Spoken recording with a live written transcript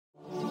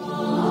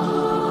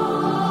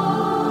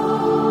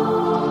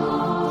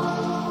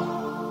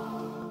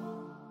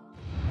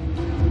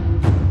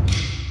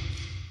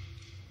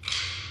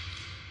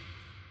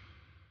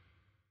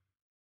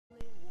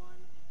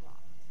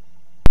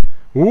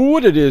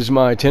What it is,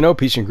 my Tenno,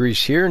 Peace and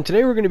Grease here, and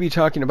today we're going to be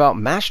talking about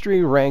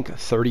Mastery Rank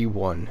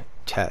 31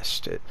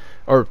 test,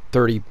 or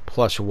 30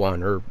 plus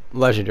 1, or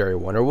Legendary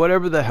 1, or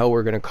whatever the hell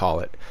we're going to call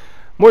it.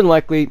 More than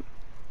likely,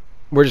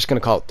 we're just going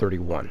to call it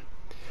 31.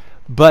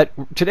 But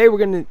today we're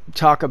going to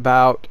talk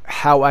about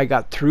how I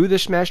got through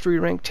this Mastery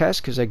Rank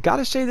test, because I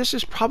gotta say this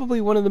is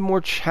probably one of the more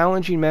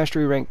challenging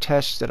Mastery Rank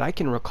tests that I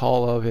can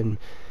recall of in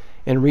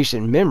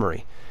recent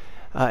memory.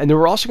 And then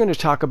we're also going to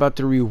talk about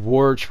the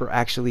rewards for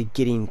actually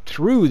getting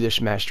through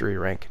this Mastery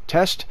Rank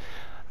test.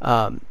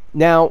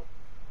 Now,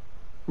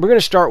 we're going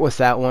to start with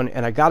that one,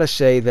 and I got to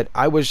say that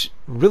I was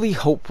really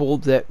hopeful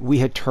that we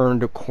had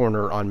turned a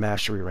corner on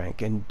Mastery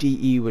Rank, and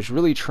DE was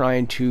really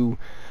trying to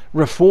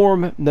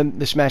reform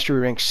this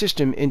Mastery Rank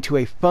system into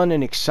a fun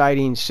and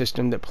exciting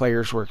system that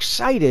players were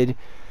excited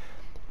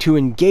to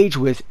engage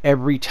with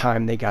every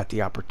time they got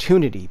the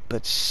opportunity.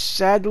 But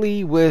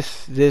sadly,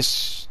 with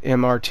this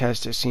MR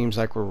test, it seems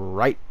like we're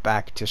right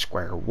back to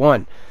square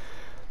one.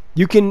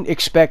 You can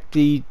expect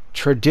the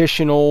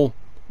traditional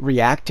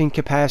reacting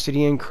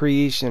capacity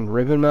increase and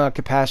ribbon mount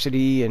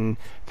capacity and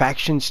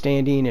faction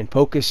standing and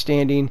focus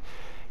standing.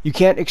 You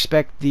can't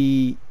expect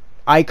the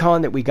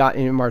icon that we got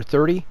in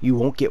MR30. You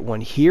won't get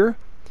one here.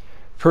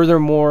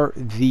 Furthermore,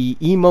 the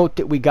emote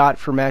that we got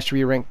for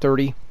Mastery Rank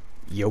 30,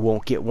 you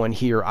won't get one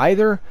here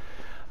either.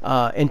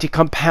 And to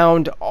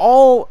compound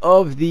all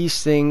of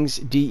these things,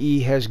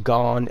 DE has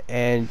gone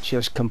and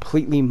just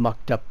completely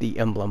mucked up the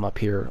emblem up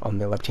here on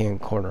the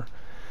left-hand corner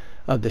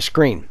of the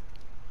screen.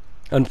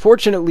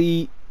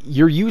 Unfortunately,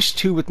 you're used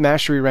to with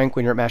Mastery Rank,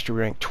 when you're at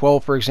Mastery Rank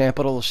 12, for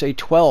example, it'll say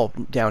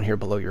 12 down here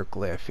below your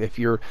glyph. If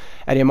you're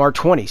at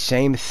MR20,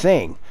 same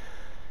thing.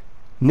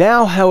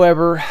 Now,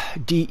 however,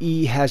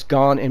 DE has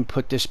gone and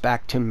put this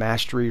back to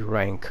Mastery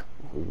Rank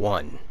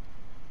 1.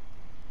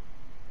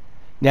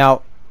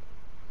 Now,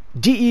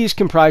 DE is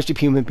comprised of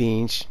human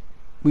beings.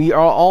 We are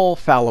all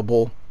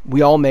fallible.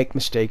 We all make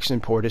mistakes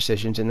and poor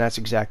decisions, and that's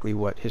exactly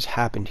what has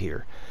happened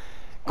here.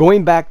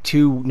 Going back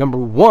to number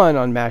 1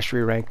 on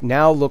Mastery Rank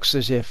now looks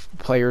as if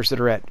players that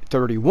are at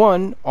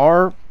 31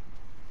 are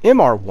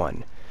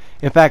MR1.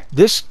 In fact,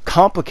 this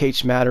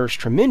complicates matters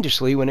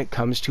tremendously when it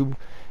comes to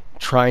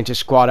trying to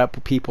squad up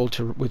with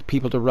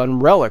people to run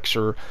relics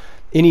or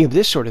any of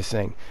this sort of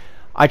thing.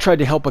 I tried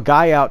to help a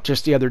guy out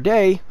just the other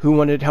day who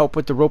wanted help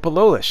with the Ropa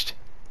list.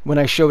 When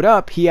I showed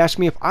up, he asked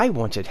me if I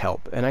wanted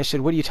help, and I said,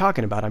 "What are you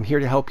talking about? I'm here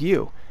to help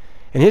you."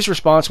 And his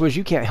response was,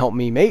 "You can't help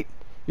me, mate.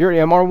 You're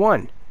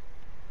MR1."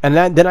 And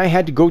then I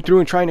had to go through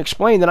and try and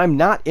explain that I'm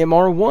not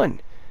MR1.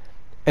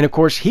 And of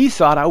course, he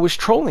thought I was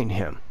trolling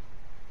him.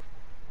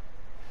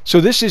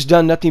 So this has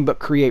done nothing but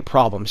create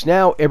problems.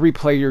 Now, every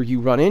player you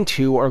run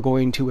into are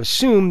going to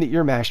assume that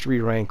you're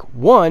Mastery Rank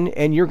 1,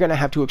 and you're going to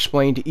have to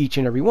explain to each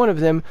and every one of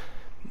them,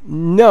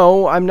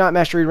 "No, I'm not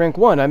Mastery Rank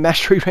 1, I'm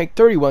Mastery Rank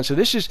 31. So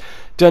this has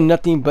done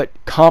nothing but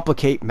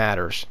complicate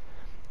matters.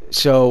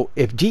 So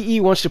if DE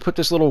wants to put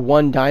this little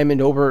 1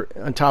 diamond over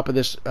on top of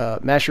this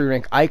Mastery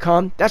Rank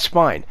icon, that's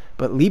fine.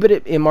 But leave it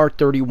at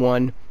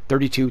MR31,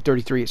 32,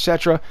 33,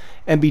 etc.,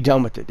 and be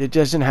done with it. It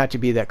doesn't have to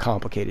be that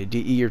complicated.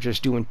 DE, you're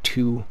just doing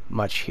too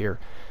much here.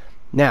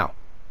 Now,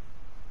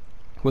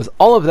 with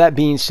all of that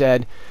being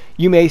said,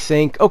 you may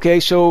think, okay,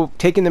 so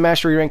taking the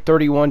Mastery Rank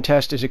 31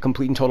 test is a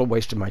complete and total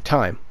waste of my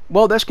time.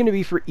 Well, that's going to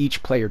be for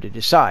each player to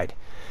decide.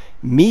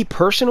 Me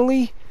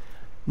personally,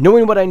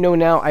 knowing what I know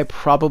now, I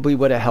probably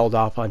would have held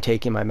off on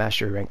taking my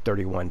Mastery Rank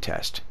 31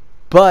 test.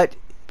 But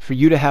for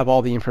you to have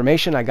all the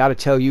information, I got to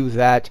tell you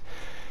that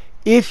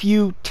if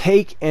you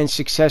take and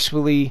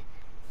successfully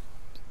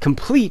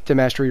complete the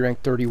Mastery Rank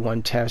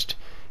 31 test,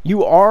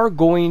 you are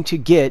going to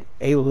get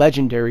a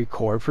Legendary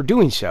core for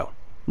doing so.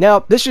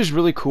 Now, this is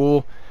really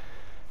cool,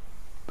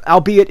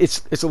 albeit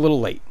it's a little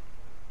late.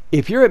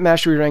 If you're at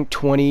Mastery Rank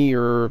 20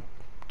 or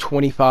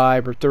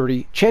 25 or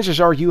 30, chances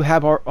are you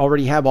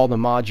already have all the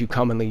mods you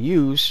commonly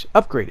use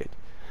upgraded.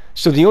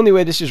 So the only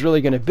way this is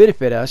really going to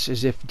benefit us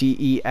is if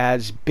DE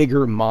adds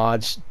bigger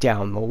mods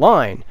down the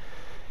line,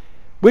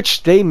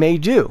 which they may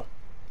do.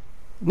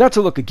 Not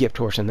to look a gift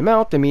horse in the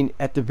mouth, I mean,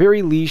 at the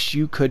very least,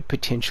 you could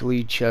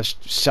potentially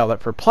just sell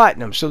it for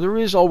platinum. So there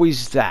is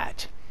always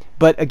that.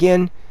 But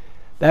again,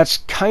 that's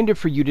kind of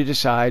for you to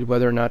decide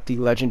whether or not the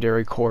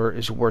Legendary core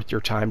is worth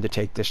your time to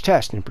take this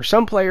test. And for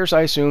some players,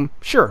 I assume,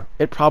 sure,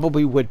 it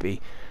probably would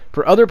be.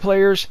 For other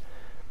players,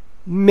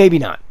 maybe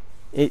not.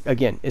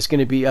 Again, it's going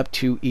to be up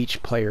to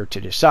each player to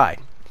decide.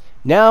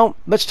 Now,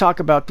 let's talk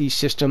about the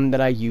system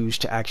that I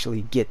used to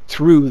actually get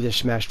through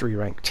this Mastery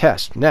Rank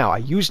test. Now, I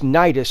used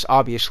Nidus,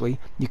 obviously.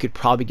 You could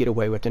probably get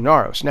away with the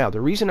Naros. Now, the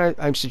reason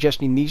I'm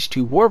suggesting these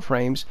two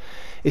Warframes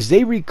is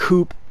they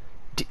recoup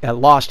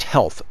lost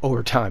health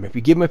over time. If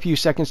you give them a few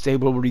seconds, they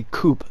will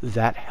recoup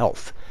that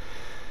health.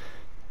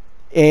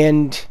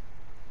 And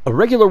a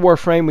regular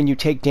Warframe, when you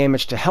take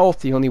damage to health,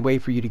 the only way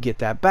for you to get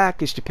that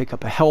back is to pick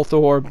up a health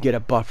orb, get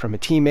a buff from a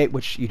teammate,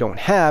 which you don't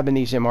have in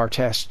these MR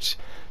tests.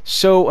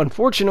 So,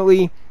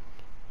 unfortunately,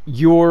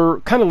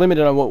 you're kind of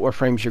limited on what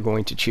Warframes you're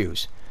going to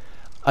choose.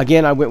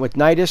 Again, I went with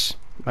Nidus,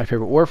 my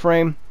favorite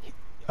Warframe.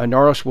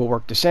 Naros will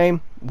work the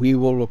same. We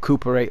will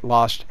recuperate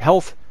lost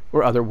health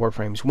where other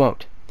Warframes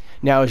won't.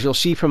 Now, as you'll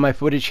see from my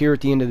footage here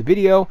at the end of the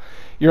video,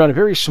 you're on a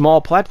very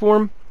small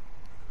platform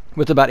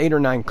with about 8 or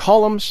 9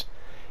 columns.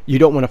 You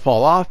don't want to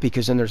fall off,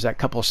 because then there's that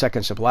couple of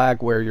seconds of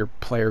lag where your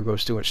player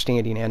goes through a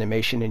standing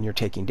animation and you're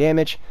taking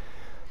damage.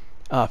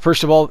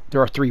 First of all,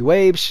 there are 3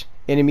 waves.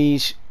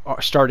 Enemies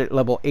start at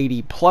level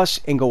 80 plus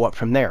and go up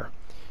from there.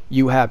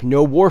 You have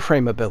no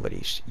Warframe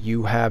abilities.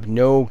 You have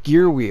no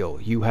gear wheel.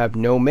 You have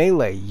no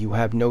melee. You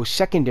have no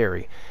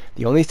secondary.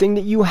 The only thing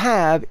that you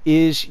have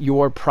is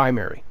your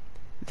primary.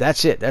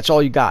 That's it. That's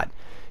all you got.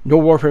 No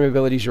Warframe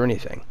abilities or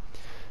anything.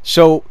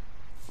 So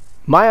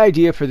my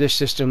idea for this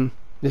system,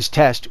 this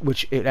test,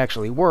 which it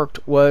actually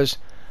worked, was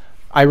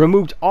I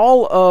removed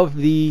all of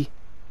the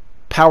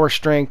power,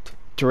 strength,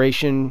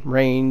 duration,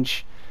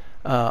 range,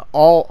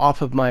 all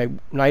off of my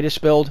Nidus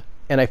build,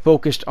 and I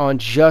focused on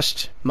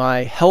just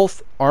my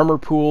health, armor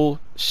pool,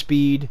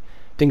 speed,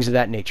 things of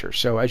that nature.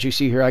 So as you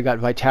see here, I got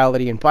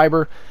vitality and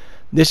fiber.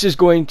 This is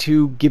going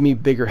to give me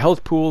bigger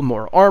health pool,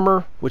 more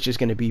armor, which is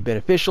going to be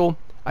beneficial.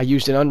 I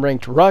used an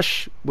unranked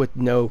rush with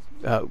no,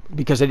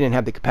 because I didn't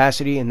have the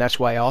capacity, and that's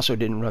why I also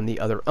didn't run the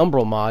other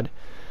Umbral mod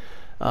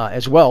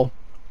as well,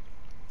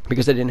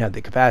 because I didn't have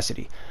the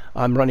capacity.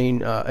 I'm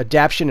running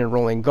Adaption and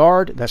Rolling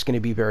Guard. That's going to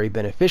be very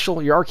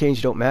beneficial. Your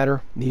Arcanes don't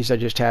matter. These I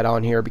just had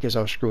on here because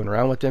I was screwing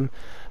around with them.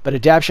 But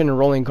Adaption and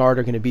Rolling Guard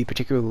are going to be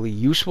particularly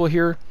useful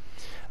here.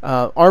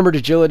 Armored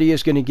Agility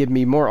is going to give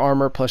me more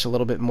armor plus a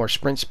little bit more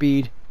sprint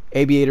speed.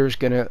 Aviator is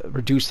going to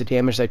reduce the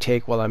damage I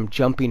take while I'm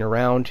jumping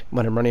around,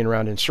 when I'm running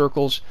around in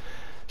circles.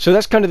 So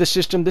that's kind of the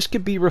system. This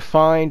could be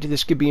refined.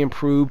 This could be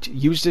improved.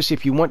 Use this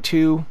if you want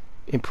to.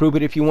 Improve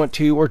it if you want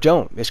to, or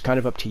don't. It's kind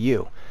of up to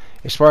you.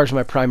 As far as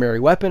my primary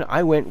weapon,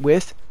 I went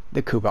with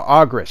the Kuba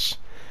Agris.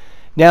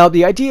 Now,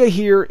 the idea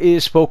here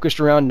is focused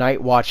around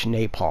Night Watch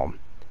Napalm.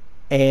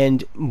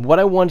 And what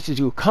I wanted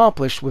to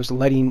accomplish was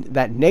letting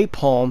that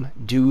napalm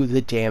do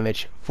the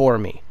damage for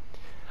me.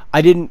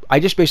 I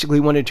just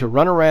basically wanted to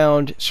run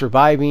around,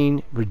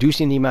 surviving,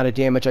 reducing the amount of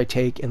damage I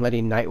take, and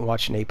letting Night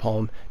Watch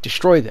Napalm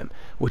destroy them,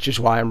 which is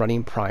why I'm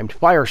running Primed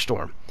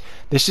Firestorm.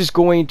 This is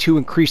going to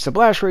increase the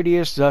blast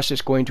radius, thus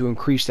it's going to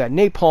increase that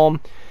napalm.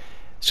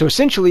 So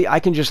essentially,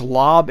 I can just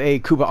lob a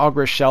Kuba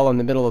Agris shell in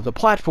the middle of the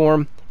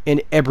platform,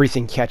 and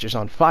everything catches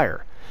on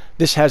fire.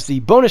 This has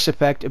the bonus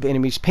effect of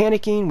enemies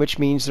panicking, which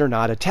means they're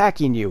not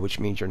attacking you, which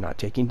means you're not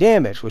taking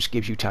damage, which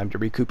gives you time to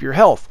recoup your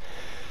health.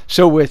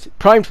 So with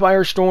Primed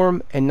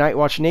Firestorm and Night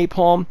Watch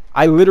Napalm,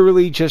 I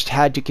literally just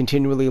had to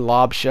continually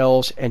lob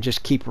shells and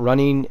just keep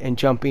running and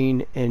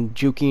jumping and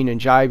juking and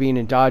jiving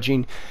and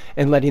dodging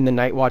and letting the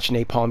Night Watch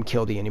Napalm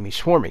kill the enemies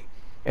for me.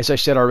 As I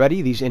said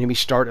already, these enemies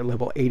start at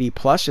level 80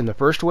 plus in the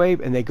first wave,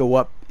 and they go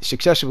up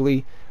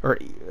successively, or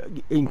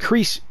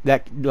increase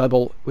that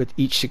level with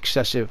each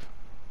successive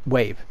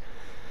wave.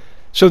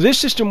 So this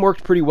system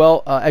worked pretty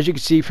well. As you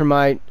can see from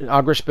my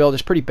Agris build,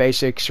 it's pretty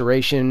basic.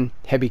 Serration,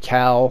 Heavy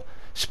Cal,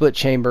 Split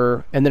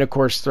Chamber, and then of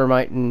course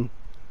Thermite and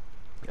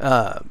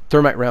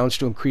Thermite rounds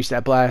to increase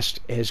that blast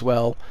as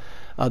well.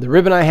 The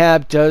ribbon I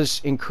have does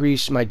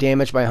increase my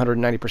damage by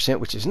 190%,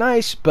 which is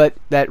nice, but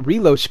that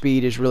reload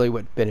speed is really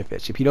what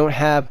benefits. If you don't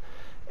have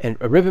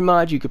a ribbon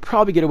mod, you could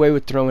probably get away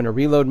with throwing a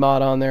reload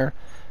mod on there,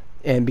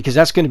 and because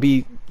that's going to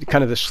be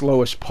kind of the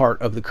slowest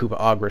part of the Kuba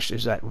Agris,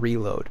 is that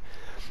reload.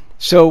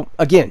 So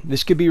again,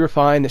 this could be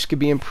refined, this could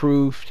be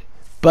improved,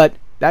 but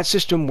that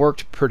system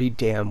worked pretty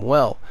damn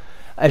well,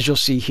 as you'll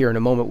see here in a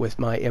moment with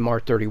my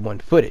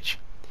MR31 footage.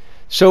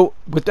 So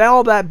with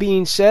all that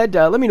being said,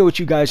 let me know what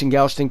you guys and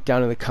gals think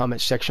down in the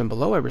comments section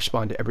below. I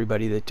respond to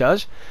everybody that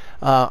does.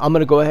 I'm going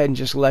to go ahead and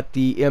just let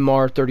the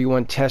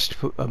MR31 test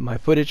of my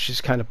footage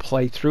just kind of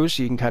play through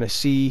so you can kind of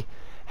see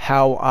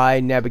how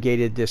I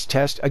navigated this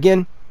test.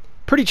 Again,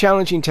 pretty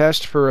challenging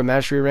test for a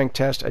mastery rank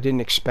test. I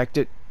didn't expect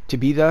it to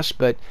be thus,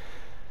 but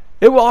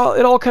it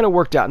all kind of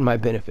worked out in my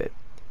benefit.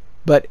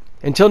 But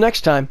until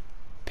next time,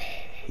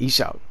 peace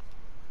out.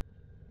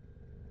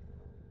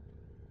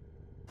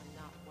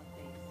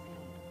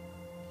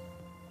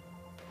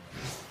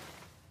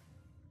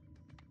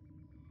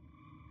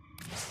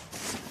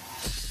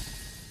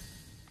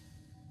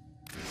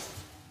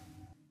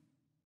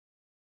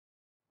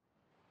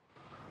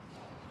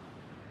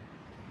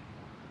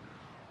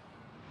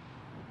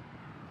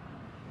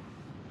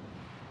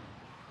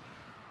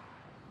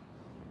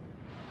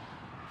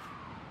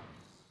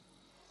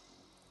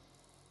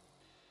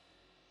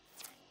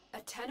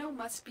 A Tenno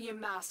must be a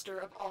master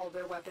of all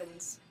their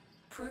weapons.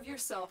 Prove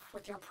yourself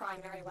with your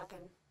primary weapon.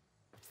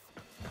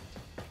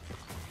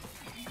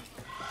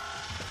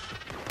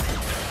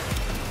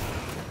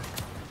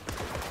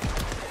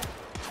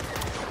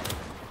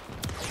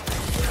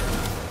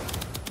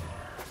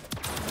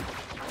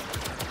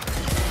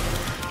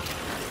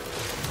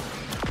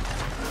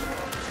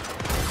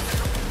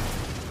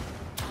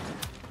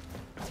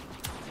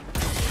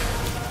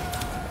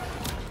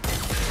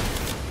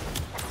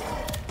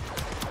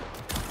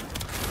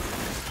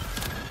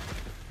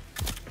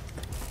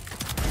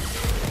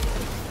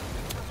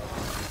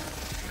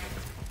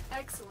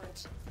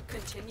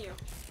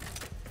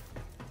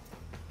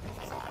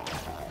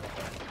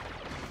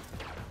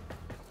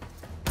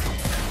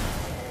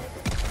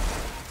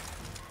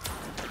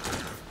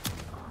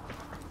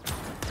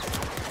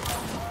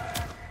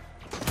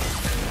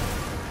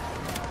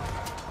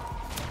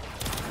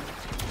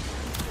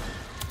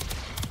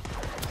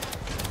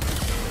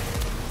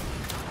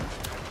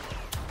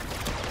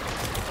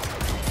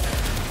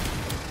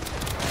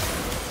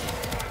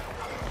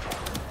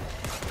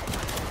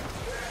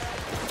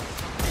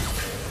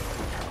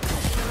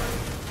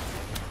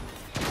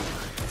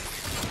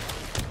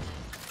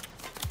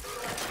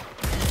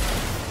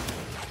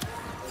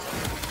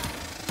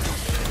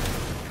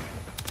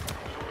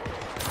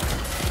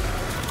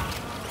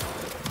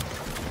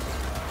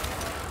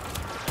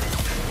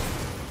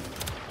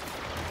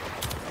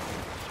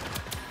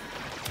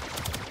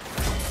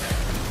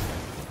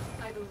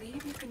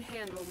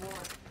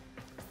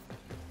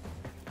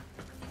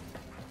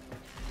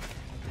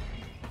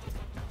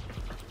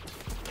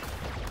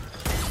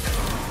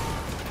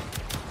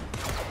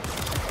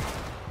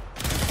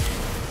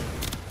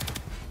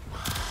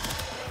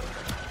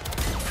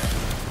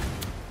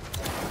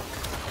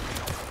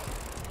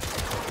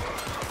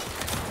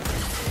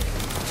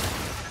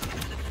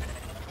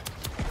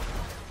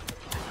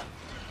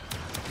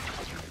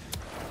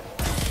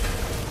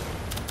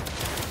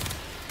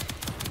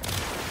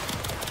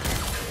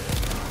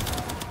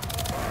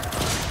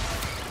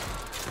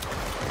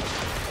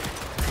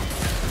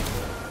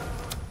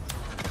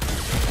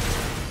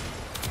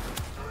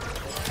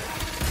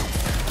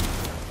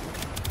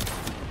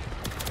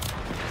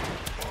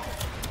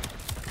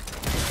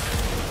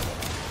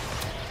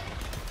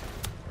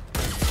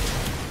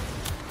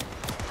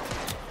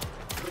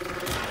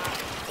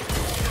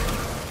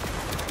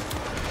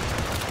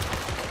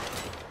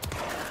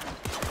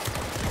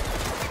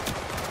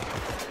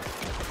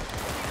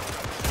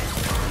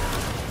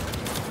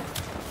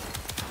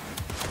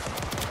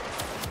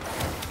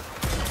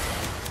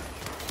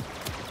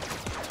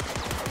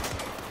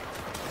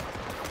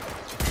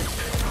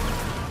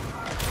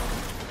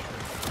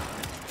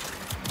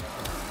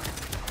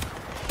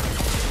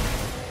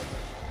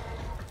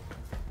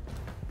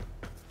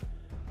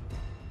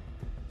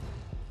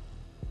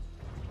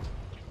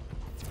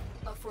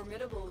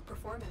 formidable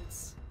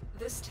performance.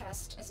 This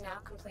test is now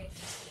complete.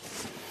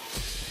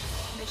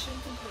 Mission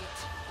complete.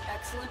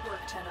 Excellent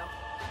work,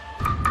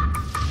 Tenno.